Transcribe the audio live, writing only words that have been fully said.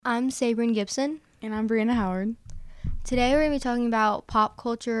I'm Sabryn Gibson. And I'm Brianna Howard. Today we're going to be talking about pop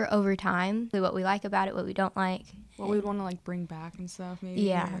culture over time, what we like about it, what we don't like. What we want to bring back and stuff maybe.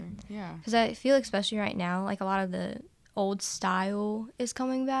 Yeah. Yeah. Because I feel especially right now, a lot of the old style is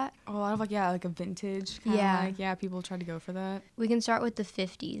coming back. A lot of a vintage kind of people try to go for that. We can start with the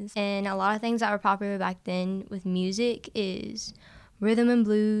 50s. And a lot of things that were popular back then with music is rhythm and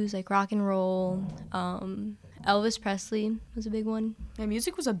blues, rock and roll. Elvis Presley was a big one. Yeah,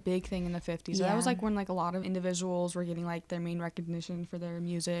 music was a big thing in the 50s. Yeah. That was when a lot of individuals were getting their main recognition for their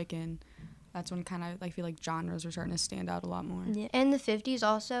music, and that's when I feel genres were starting to stand out a lot more. Yeah. And the 50s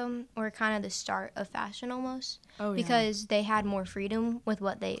also were kind of the start of fashion almost. Oh, yeah. Because they had more freedom with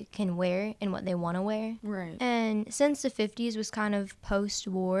what they can wear and what they want to wear. Right. And since the 50s was kind of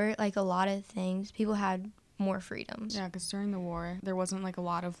post-war, a lot of things, people had more freedoms. Yeah, because during the war, there wasn't a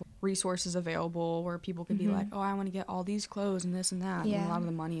lot of resources available where people could be oh, I want to get all these clothes and this and that. Yeah. And a lot of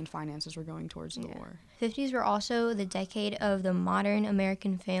the money and finances were going towards the war. 50s were also the decade of the modern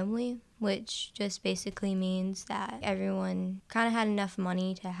American family, which just basically means that everyone kind of had enough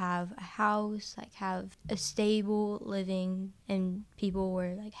money to have a house, have a stable living, and people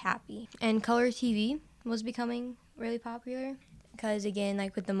were happy. And color TV was becoming really popular. Because, again,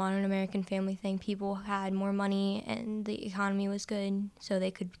 with the modern American family thing, people had more money and the economy was good, so they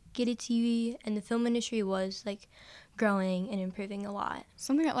could get a TV, and the film industry was, growing and improving a lot.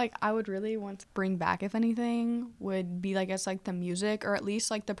 Something that, I would really want to bring back, if anything, would be, the music, or at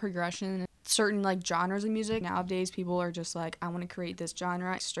least, the progression. Certain, genres of music. Nowadays, people are just I want to create this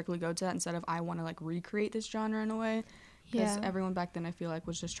genre, strictly go to that, instead of I want to, recreate this genre in a way. Because everyone back then, I feel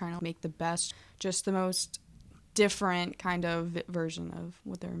was just trying to make the best, just the most different kind of version of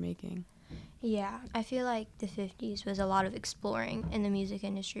what they were making. Yeah, I feel the 50s was a lot of exploring in the music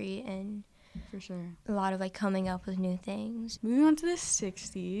industry and for sure a lot of coming up with new things. Moving on to the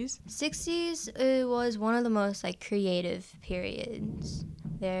 60s. 60s it was one of the most creative periods.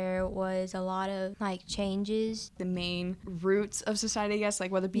 There was a lot of changes. The main roots of society, I guess,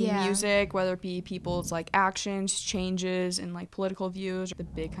 whether it be music, whether it be people's actions, changes, and political views, the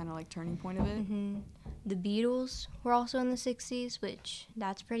big kind of turning point of it. Mm-hmm. The Beatles were also in the 60s, which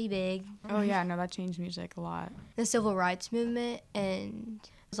that's pretty big. Oh yeah, no, that changed music a lot. The Civil Rights Movement, and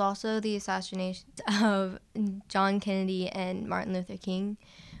there's also the assassinations of John Kennedy and Martin Luther King,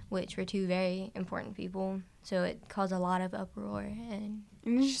 which were two very important people. So it caused a lot of uproar. And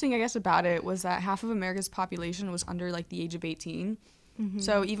an interesting, I guess, about it was that half of America's population was under the age of 18. Mm-hmm.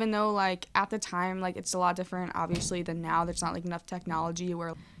 So even though at the time it's a lot different obviously than now, there's not enough technology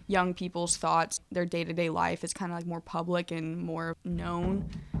where young people's thoughts, their day-to-day life is kind of more public and more known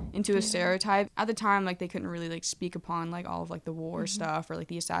into a stereotype. At the time they couldn't really speak upon all of the war stuff or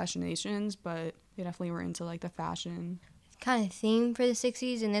the assassinations, but they definitely were into the fashion. Kind of theme for the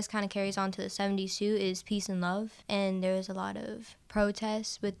 60s, and this kind of carries on to the 70s too, is peace and love. And there was a lot of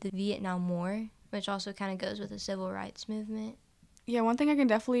protests with the Vietnam War, which also kind of goes with the civil rights movement. Yeah, one thing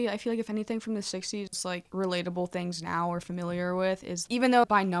I feel if anything from the 60s, it's relatable things now we're familiar with is, even though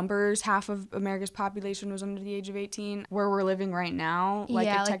by numbers half of America's population was under the age of 18, where we're living right now,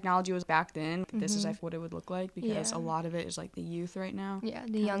 if technology was back then, this is what it would look like, because a lot of it is the youth right now. Yeah,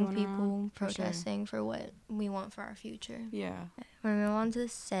 the young people protesting for what we want for our future. Yeah. We're going to move on to the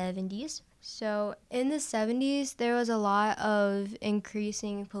 70s. So in the 70s, there was a lot of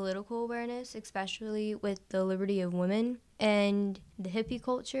increasing political awareness, especially with the liberty of women and the hippie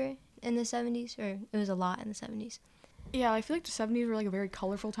culture in the 70s, or it was a lot in the 70s. Yeah, I feel the 70s were a very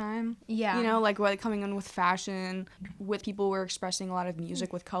colorful time. Yeah. You know, coming in with fashion, with people were expressing a lot of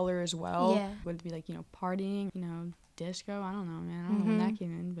music with color as well. Yeah. Would it be partying, disco? I don't know, man. I don't know when that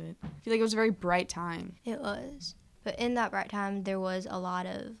came in, but I feel it was a very bright time. It was. But in that bright time, there was a lot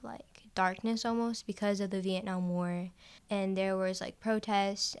of darkness almost because of the Vietnam War, and there was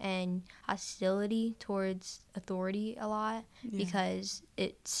protests and hostility towards authority a lot because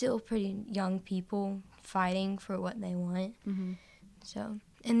it's still pretty young people fighting for what they want. Mm-hmm. So,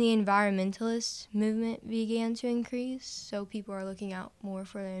 and the environmentalist movement began to increase, so people are looking out more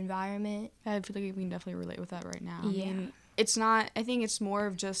for the environment. I feel we can definitely relate with that right now. Yeah. I mean, it's not, I think it's more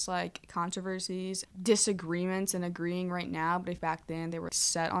of just controversies, disagreements, and agreeing right now. But if back then they were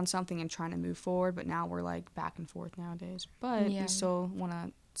set on something and trying to move forward, but now we're back and forth nowadays. But we still want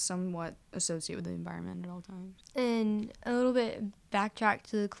to somewhat associate with the environment at all times. And a little bit backtrack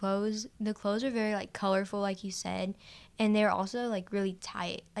to the clothes. The clothes are very colorful, like you said, and they're also really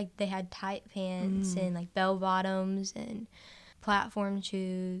tight. They had tight pants and bell bottoms, and platform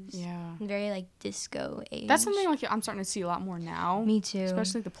shoes. Yeah. Very, like, disco age. That's something, like, I'm starting to see a lot more now. Me too.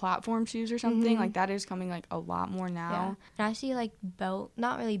 Especially, like, the platform shoes or something. Like, that is coming, like, a lot more now. Yeah. And I see, like,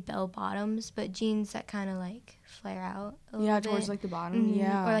 not really bell bottoms, but jeans that kind of, like, flare out a little bit. Yeah, towards, like, the bottom.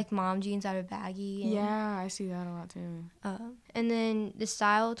 Yeah. Or, like, mom jeans that are baggy. Yeah, I see that a lot, too. And then the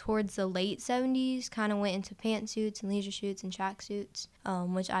style towards the late 70s kind of went into pantsuits and leisure suits and tracksuits,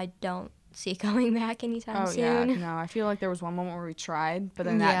 which I don't see coming back anytime soon. Oh, yeah. No, I feel like there was one moment where we tried, but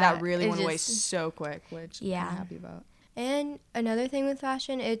then that really went away so quick, which I'm happy about. And another thing with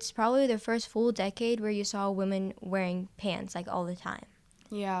fashion, it's probably the first full decade where you saw women wearing pants, like, all the time.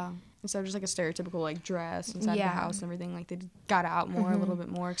 Yeah. Instead of just, like, a stereotypical, like, dress inside the house and everything. Like, they got out more, a little bit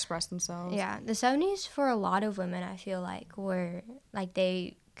more, expressed themselves. Yeah. The 70s, for a lot of women, I feel like, were, like,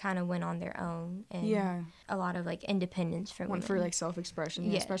 they kind of went on their own, and a lot of, like, independence for women. Went for, like,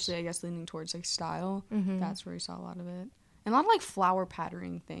 self-expression, especially, I guess, leaning towards, like, style. That's where you saw a lot of it. And a lot of, like, flower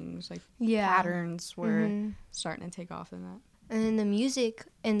patterning things, like, patterns were starting to take off in that. And then the music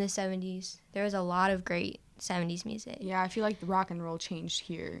in the 70s, there was a lot of great 70s music. Yeah, I feel like the rock and roll changed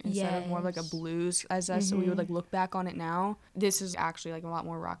here. Instead of more of, like, a blues, as us, we would, like, look back on it now. This is actually, like, a lot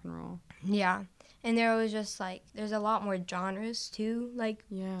more rock and roll. Yeah. And there was just, like, there's a lot more genres, too. Like,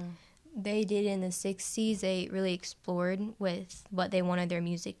 they did in the 60s, they really explored with what they wanted their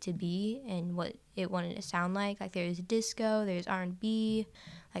music to be and what it wanted to sound like. Like, there's disco, there's R&B,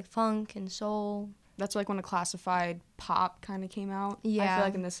 like, funk and soul. That's, like, when a classified pop kind of came out. I feel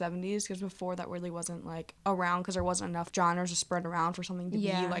like in the 70s, because before that really wasn't, like, around, because there wasn't enough genres to spread around for something to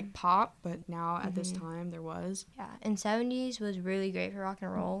be, like, pop. But now, at this time, there was. Yeah, and 70s was really great for rock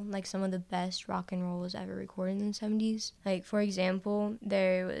and roll. Like, some of the best rock and roll was ever recorded in the 70s. Like, for example,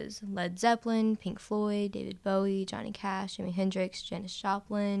 there was Led Zeppelin, Pink Floyd, David Bowie, Johnny Cash, Jimi Hendrix, Janis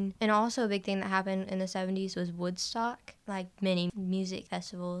Joplin. And also a big thing that happened in the 70s was Woodstock, like many music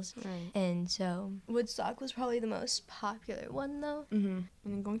festivals. Right. And so Woodstock was probably the most popular one, though. And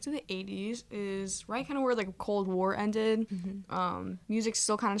then going to the 80s is right kind of where, like, Cold War ended. Music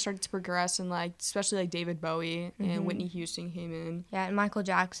still kind of started to progress, and, like, especially, like, David Bowie and Whitney Houston came in. Yeah, and Michael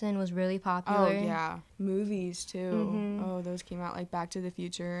Jackson was really popular. Oh, yeah. Movies, too. Oh, those came out, like, Back to the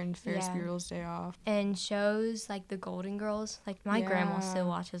Future and Ferris Bueller's Day Off. And shows, like, The Golden Girls. Like, my grandma still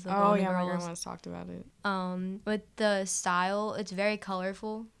watches The Golden Girls. Oh, yeah, my grandma's talked about it. With the style, it's very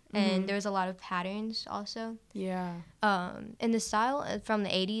colorful. And there's a lot of patterns also. Yeah. And the style from the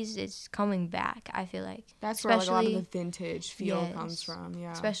 80s is coming back, I feel like. That's where, like, a lot of the vintage feel comes from,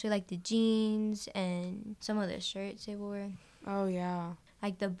 Especially, like, the jeans and some of the shirts they wore. Oh, yeah.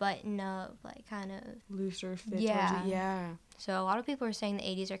 Like, the button-up, like, kind of... looser fit. Yeah. So a lot of people are saying the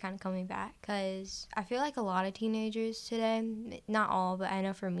 80s are kind of coming back, because I feel like a lot of teenagers today, not all, but I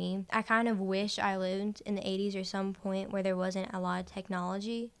know for me, I kind of wish I lived in the 80s or some point where there wasn't a lot of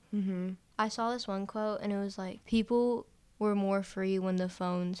technology. I saw this one quote, and it was like, people were more free when the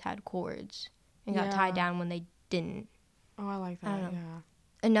phones had cords and got tied down when they didn't. Oh, I like that, yeah.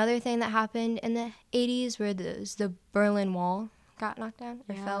 Another thing that happened in the 80s were the Berlin Wall got knocked down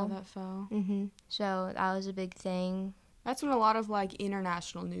or fell. Yeah, that fell. So that was a big thing. That's when a lot of, like,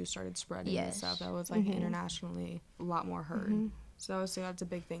 international news started spreading and stuff. That was, like, internationally a lot more heard. So I would say that's a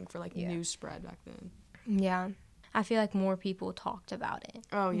big thing for, like, news spread back then. Yeah. I feel like more people talked about it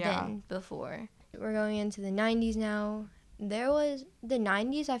than before. We're going into the 90s now. The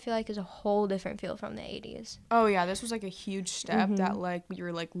 90s, I feel like, is a whole different feel from the 80s. Oh, yeah. This was, like, a huge step that, like, we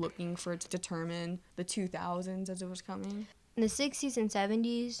were, like, looking for to determine the 2000s as it was coming. In the 60s and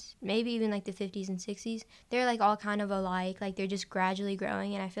 70s, maybe even, like, the 50s and 60s, they're, like, all kind of alike. Like, they're just gradually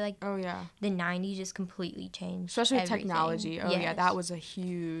growing, and I feel like the 90s just completely changed especially with everything. Technology. Oh, yeah, that was a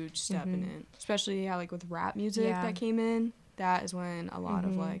huge step in it. Especially, like, with rap music that came in. That is when a lot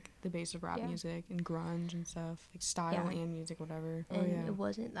of, like, the base of rap music and grunge and stuff, like, style and music, whatever. And it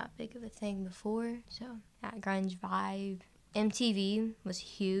wasn't that big of a thing before, so that grunge vibe. MTV was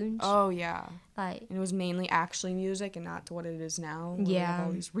huge. Oh, yeah. Like, and it was mainly actually music and not to what it is now. Where we have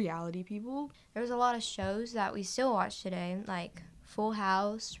all these reality people. There was a lot of shows that we still watch today, like Full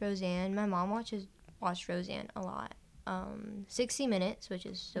House, Roseanne. My mom watched Roseanne a lot. 60 Minutes, which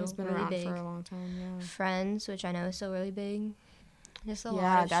is still it's been really around big. for a long time, yeah. Friends, which I know is still really big. Just a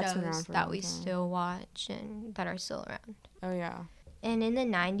lot of shows that we still watch and that are still around. Oh, yeah. And in the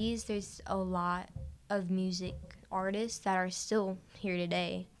 90s, there's a lot of music artists that are still here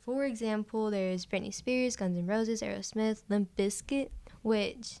today. For example, there's Britney Spears, Guns N' Roses, Aerosmith, Limp Bizkit,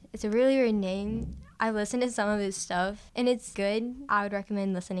 which it's a really weird name. I listened to some of his stuff, and it's good. I would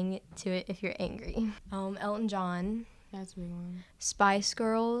recommend listening to it if you're angry. Elton John, That's a big one. Spice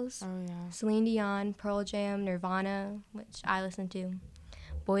Girls. Oh, yeah. Celine Dion, Pearl Jam, Nirvana, which I listen to.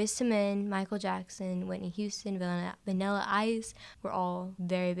 Boyz II Men, Michael Jackson, Whitney Houston, Vanilla Ice were all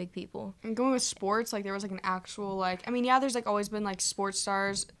very big people. And going with sports, like, there was, like, an actual, like, I mean, yeah, there's, like, always been, like, sports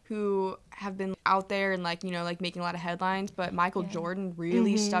stars who have been out there and, like, you know, like, making a lot of headlines, but Michael Jordan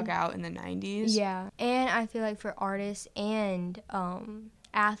really stuck out in the 90s. Yeah, and I feel like for artists and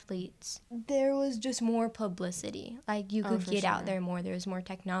athletes, there was just more publicity. Like, you could get out there more. There was more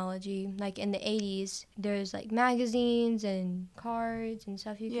technology. Like, in the 80s, there's, like, magazines and cards and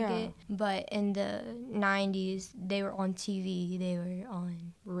stuff you could get. But in the 90s, they were on TV. They were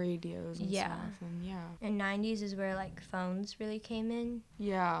on radios and stuff. And And 90s is where, like, phones really came in.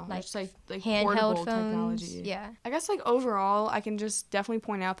 Yeah. Like, just, like handheld portable phones. technology. Yeah. I guess, like, overall, I can just definitely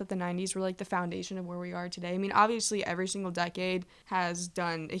point out that the 90s were, like, the foundation of where we are today. I mean, obviously, every single decade has done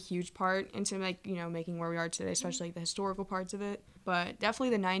a huge part into, like, you know, making where we are today, especially, like, the historical parts of it. But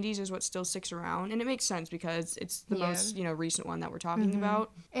definitely the 90s is what still sticks around, and it makes sense because it's the most, you know, recent one that we're talking about.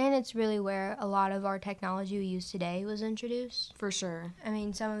 And it's really where a lot of our technology we use today was introduced. For sure. I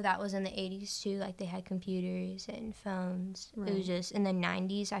mean, some of that was in the 80s too, like they had computers and phones. Right. It was just in the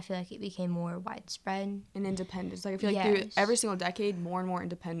 90s, I feel like it became more widespread. And independence. Like, I feel like through every single decade, more and more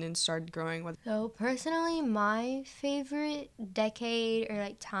independence started growing. So, personally, my favorite decade or,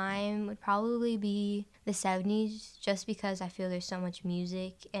 like, time would probably be the 70s, just because I feel there's so much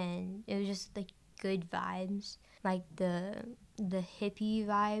music and it was just, like, good vibes. Like, the hippie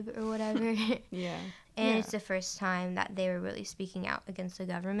vibe or whatever. Yeah. And it's the first time that they were really speaking out against the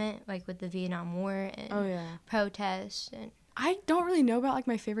government, like with the Vietnam War and protests. And I don't really know about, like,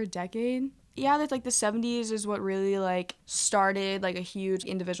 my favorite decade. Yeah, that's, like, the 70s is what really, like, started, like, a huge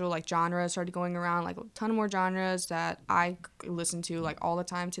individual, like, genre started going around, like, a ton of more genres that I listen to, like, all the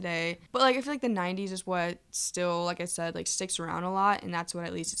time today. But, like, I feel like the 90s is what still, like I said, like, sticks around a lot, and that's what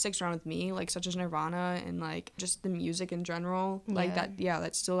at least it sticks around with me, like, such as Nirvana and, like, just the music in general. Like,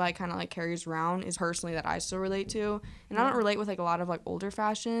 that still, like, kind of, like, carries around is personally that I still relate to. And I don't relate with, like, a lot of, like, older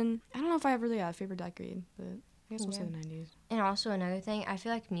fashion. I don't know if I have really a favorite decade, but I guess we'll say the 90s. And also another thing, I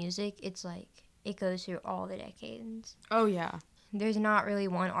feel like music, it's like, it goes through all the decades. Oh, yeah. There's not really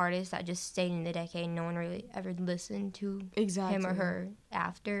one artist that just stayed in the decade. No one really ever listened to him or her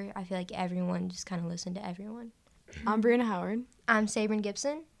after. I feel like everyone just kind of listened to everyone. I'm Brianna Howard. I'm Sabryn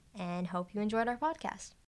Gibson, and hope you enjoyed our podcast.